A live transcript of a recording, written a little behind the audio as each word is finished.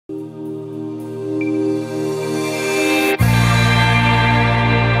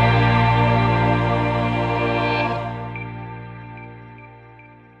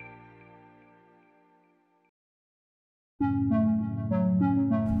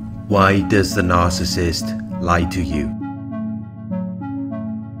Why does the narcissist lie to you?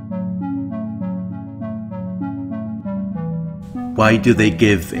 Why do they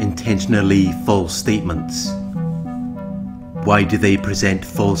give intentionally false statements? Why do they present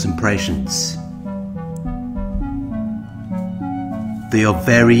false impressions? They are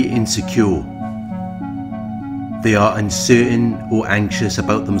very insecure. They are uncertain or anxious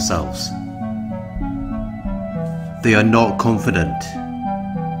about themselves. They are not confident.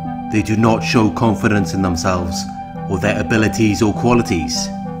 They do not show confidence in themselves or their abilities or qualities,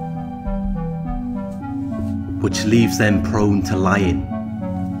 which leaves them prone to lying.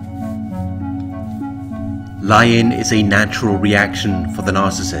 Lying is a natural reaction for the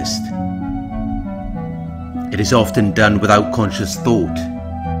narcissist. It is often done without conscious thought.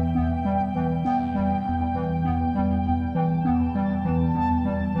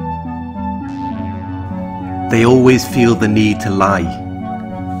 They always feel the need to lie,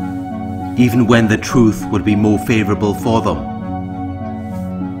 even when the truth would be more favorable for them.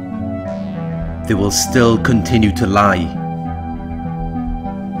 They will still continue to lie.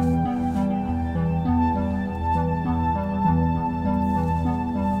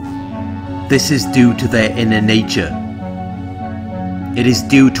 This is due to their inner nature. It is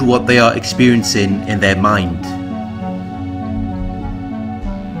due to what they are experiencing in their mind.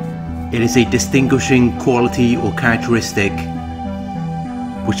 It is a distinguishing quality or characteristic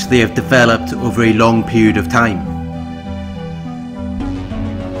which they have developed over a long period of time,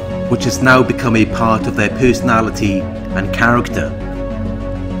 which has now become a part of their personality and character.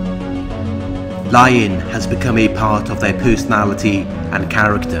 Lying has become a part of their personality and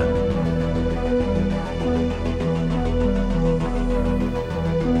character.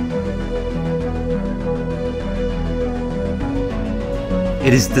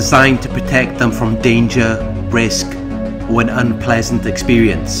 It is designed to protect them from danger, risk, or an unpleasant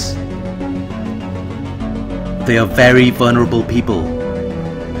experience. They are very vulnerable people,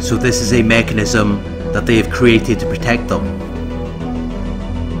 so this is a mechanism that they have created to protect them.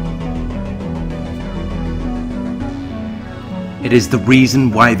 It is the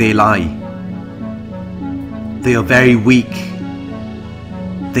reason why they lie. They are very weak.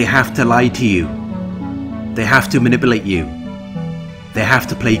 They have to lie to you. They have to manipulate you. They have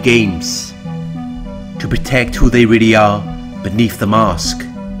to play games to protect who they really are beneath the mask.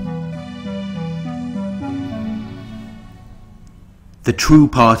 The true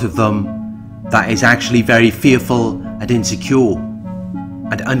part of them that is actually very fearful and insecure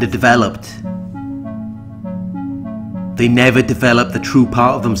and underdeveloped. They never develop the true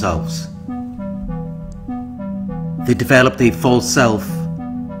part of themselves. They developed a false self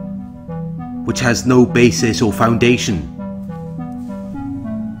which has no basis or foundation,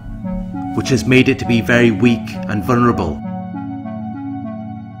 which has made it to be very weak and vulnerable.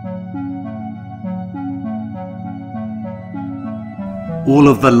 All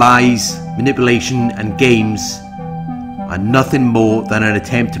of the lies, manipulation and games are nothing more than an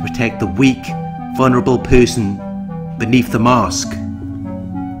attempt to protect the weak, vulnerable person beneath the mask.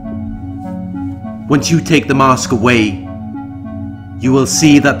 Once you take the mask away, you will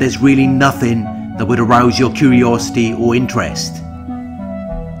see that there's really nothing that would arouse your curiosity or interest.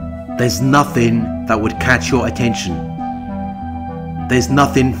 There's nothing that would catch your attention. There's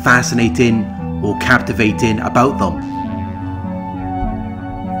nothing fascinating or captivating about them.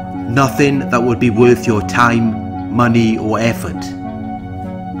 Nothing that would be worth your time, money or effort.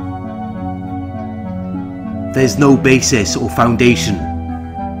 There's no basis or foundation.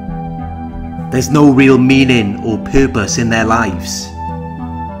 There's no real meaning or purpose in their lives.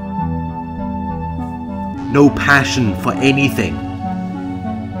 No passion for anything.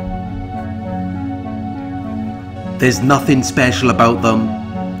 There's nothing special about them,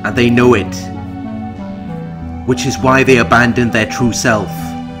 and they know it, which is why they abandon their true self.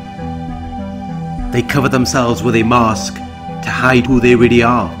 They cover themselves with a mask to hide who they really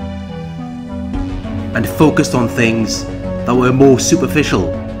are, and focused on things that were more superficial,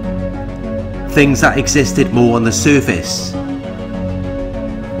 things that existed more on the surface,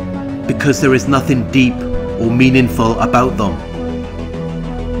 because there is nothing deep or meaningful about them.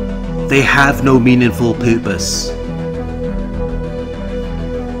 They have no meaningful purpose.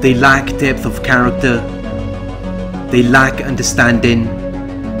 They lack depth of character. They lack understanding.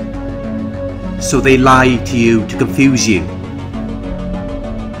 So they lie to you to confuse you,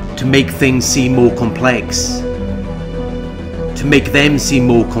 to make things seem more complex, to make them seem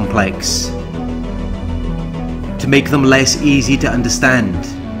more complex, to make them less easy to understand,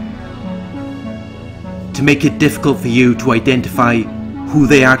 to make it difficult for you to identify who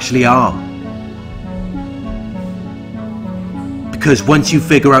they actually are. Because once you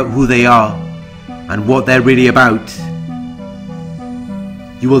figure out who they are and what they're really about,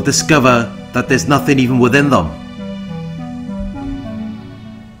 you will discover that there's nothing even within them.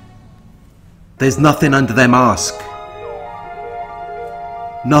 There's nothing under their mask.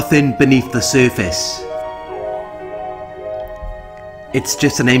 Nothing beneath the surface. It's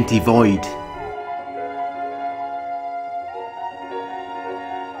just an empty void.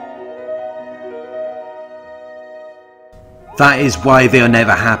 That is why they are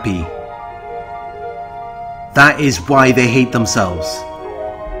never happy. That is why they hate themselves.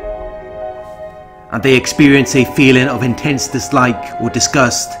 And they experience a feeling of intense dislike or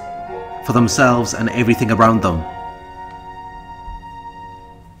disgust for themselves and everything around them.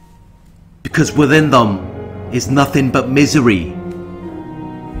 Because within them is nothing but misery.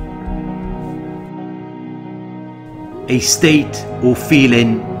 A state or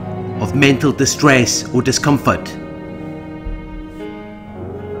feeling of mental distress or discomfort.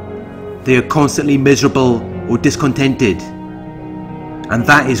 They are constantly miserable or discontented, and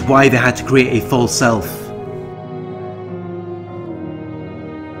that is why they had to create a false self.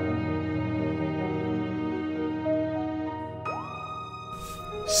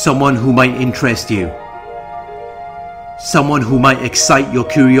 Someone who might interest you. Someone who might excite your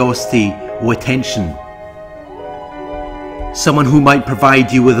curiosity or attention. Someone who might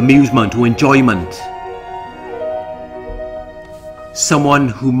provide you with amusement or enjoyment. Someone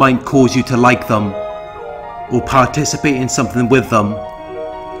who might cause you to like them or participate in something with them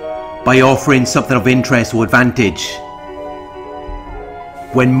by offering something of interest or advantage,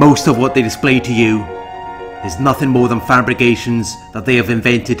 when most of what they display to you is nothing more than fabrications that they have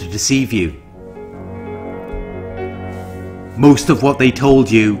invented to deceive you. Most of what they told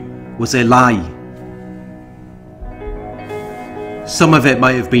you was a lie. Some of it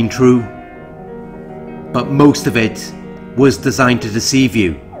might have been true, but most of it was designed to deceive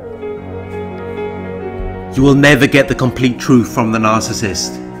you. You will never get the complete truth from the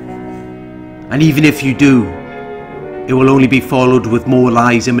narcissist. And even if you do, it will only be followed with more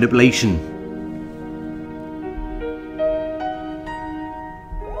lies and manipulation.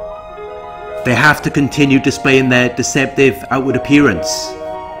 They have to continue displaying their deceptive outward appearance,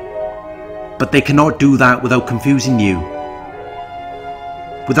 but they cannot do that without confusing you,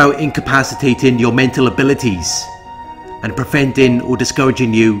 without incapacitating your mental abilities and preventing or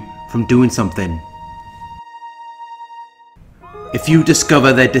discouraging you from doing something. If you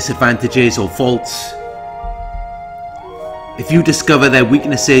discover their disadvantages or faults, if you discover their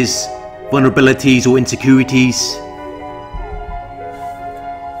weaknesses, vulnerabilities or insecurities,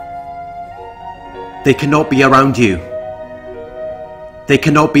 they cannot be around you. They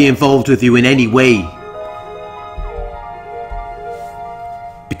cannot be involved with you in any way,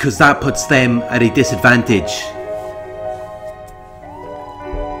 because that puts them at a disadvantage.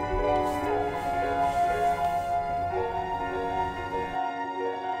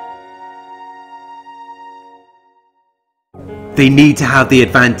 They need to have the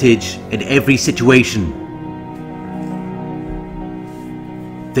advantage in every situation.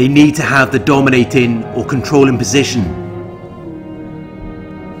 They need to have the dominating or controlling position.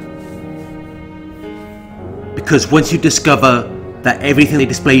 Because once you discover that everything they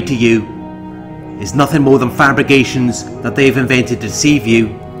display to you is nothing more than fabrications that they've invented to deceive you,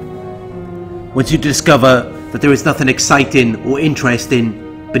 once you discover that there is nothing exciting or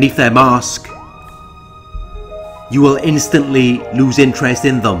interesting beneath their mask, you will instantly lose interest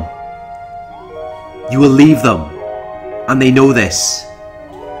in them. You will leave them, and they know this.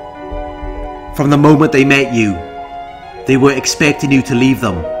 From the moment they met you, they were expecting you to leave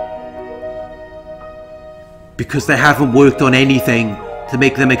them, because they haven't worked on anything to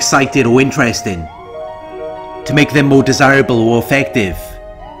make them excited or interesting, to make them more desirable or effective,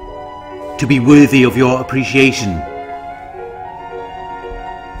 to be worthy of your appreciation.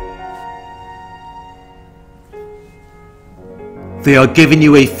 They are giving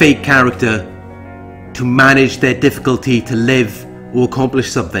you a fake character to manage their difficulty to live or accomplish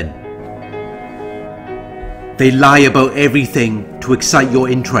something. They lie about everything to excite your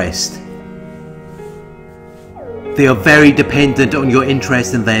interest. They are very dependent on your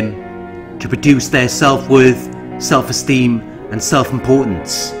interest in them to produce their self-worth, self-esteem and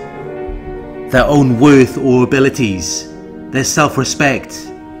self-importance, their own worth or abilities, their self-respect.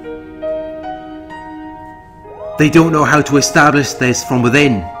 They don't know how to establish this from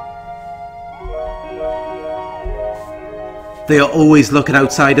within. They are always looking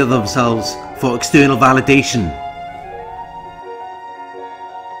outside of themselves for external validation.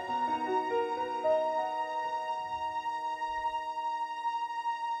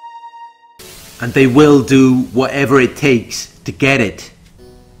 And they will do whatever it takes to get it.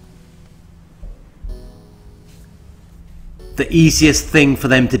 The easiest thing for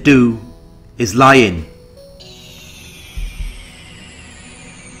them to do is lying.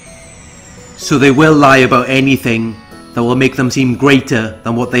 So they will lie about anything that will make them seem greater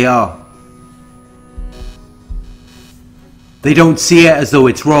than what they are. They don't see it as though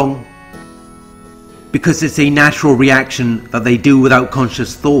it's wrong, because it's a natural reaction that they do without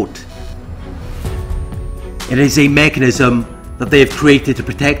conscious thought. It is a mechanism that they have created to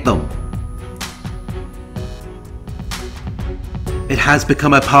protect them. It has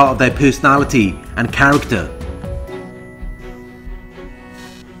become a part of their personality and character.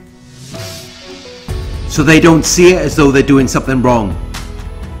 So they don't see it as though they're doing something wrong.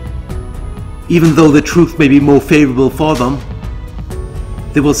 Even though the truth may be more favourable for them,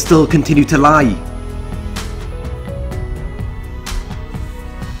 they will still continue to lie.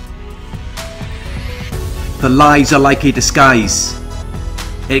 The lies are like a disguise.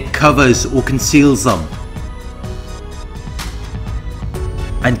 It covers or conceals them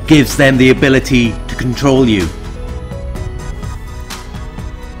and gives them the ability to control you.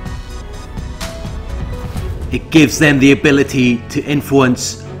 It gives them the ability to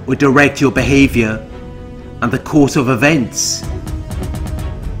influence or direct your behaviour and the course of events.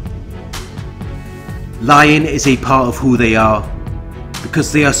 Lying is a part of who they are,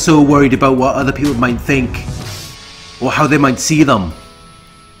 because they are so worried about what other people might think or how they might see them.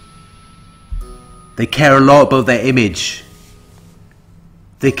 They care a lot about their image.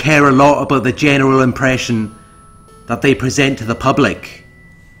 They care a lot about the general impression that they present to the public.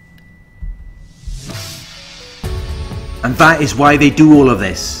 And that is why they do all of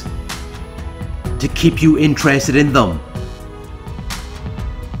this, to keep you interested in them,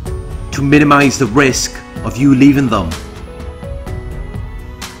 to minimize the risk of you leaving them.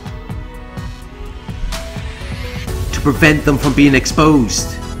 To prevent them from being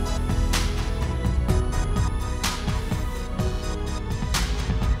exposed.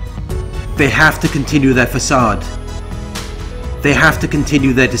 They have to continue their facade. They have to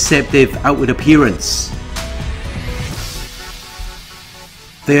continue their deceptive outward appearance.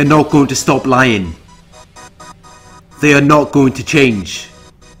 They are not going to stop lying. They are not going to change.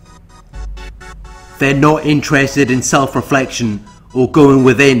 They're not interested in self-reflection or going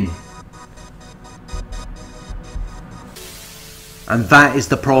within. And that is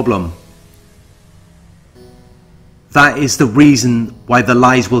the problem. That is the reason why the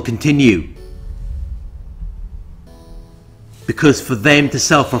lies will continue. Because for them to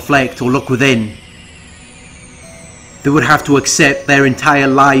self-reflect or look within, they would have to accept their entire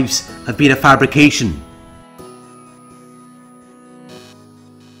lives have been a fabrication.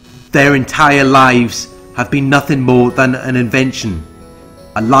 Their entire lives have been nothing more than an invention,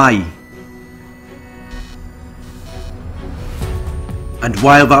 a lie. And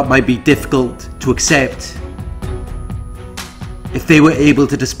while that might be difficult to accept, if they were able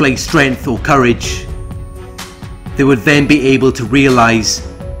to display strength or courage, they would then be able to realize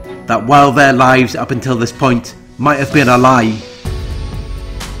that while their lives up until this point might have been a lie,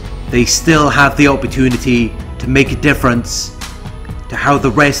 they still have the opportunity to make a difference to how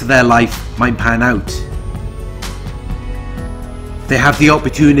the rest of their life might pan out. They have the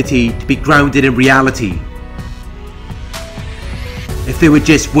opportunity to be grounded in reality. If they were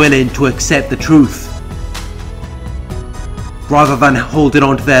just willing to accept the truth, rather than holding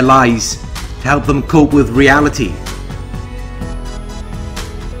on to their lies to help them cope with reality.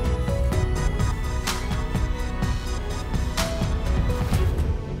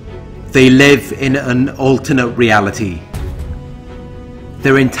 They live in an alternate reality.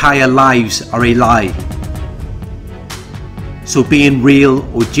 Their entire lives are a lie. So being real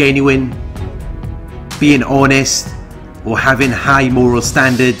or genuine, being honest, or having high moral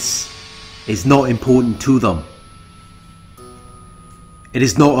standards is not important to them. It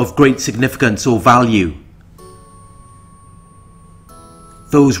is not of great significance or value.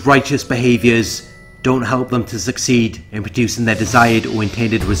 Those righteous behaviours don't help them to succeed in producing their desired or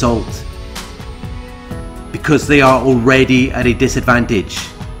intended result, because they are already at a disadvantage.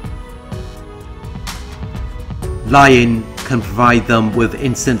 Lying can provide them with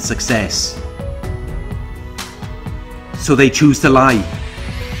instant success. So they choose to lie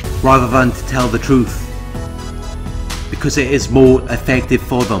rather than to tell the truth, because it is more effective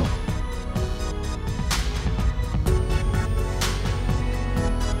for them.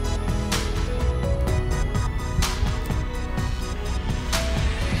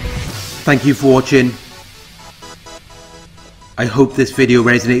 Thank you for watching. I hope this video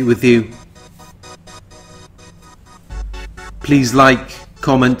resonated with you. Please like,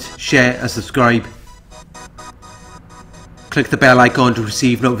 comment, share and subscribe. click the bell icon to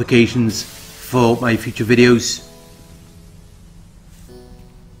receive notifications for my future videos.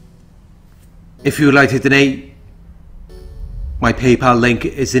 If you would like to donate, my PayPal link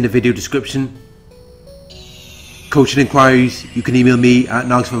is in the video description. Coaching inquiries, you can email me at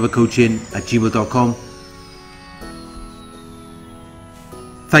narcsurvivorcoaching@gmail.com.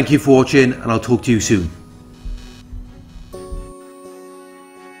 Thank you for watching, and I'll talk to you soon.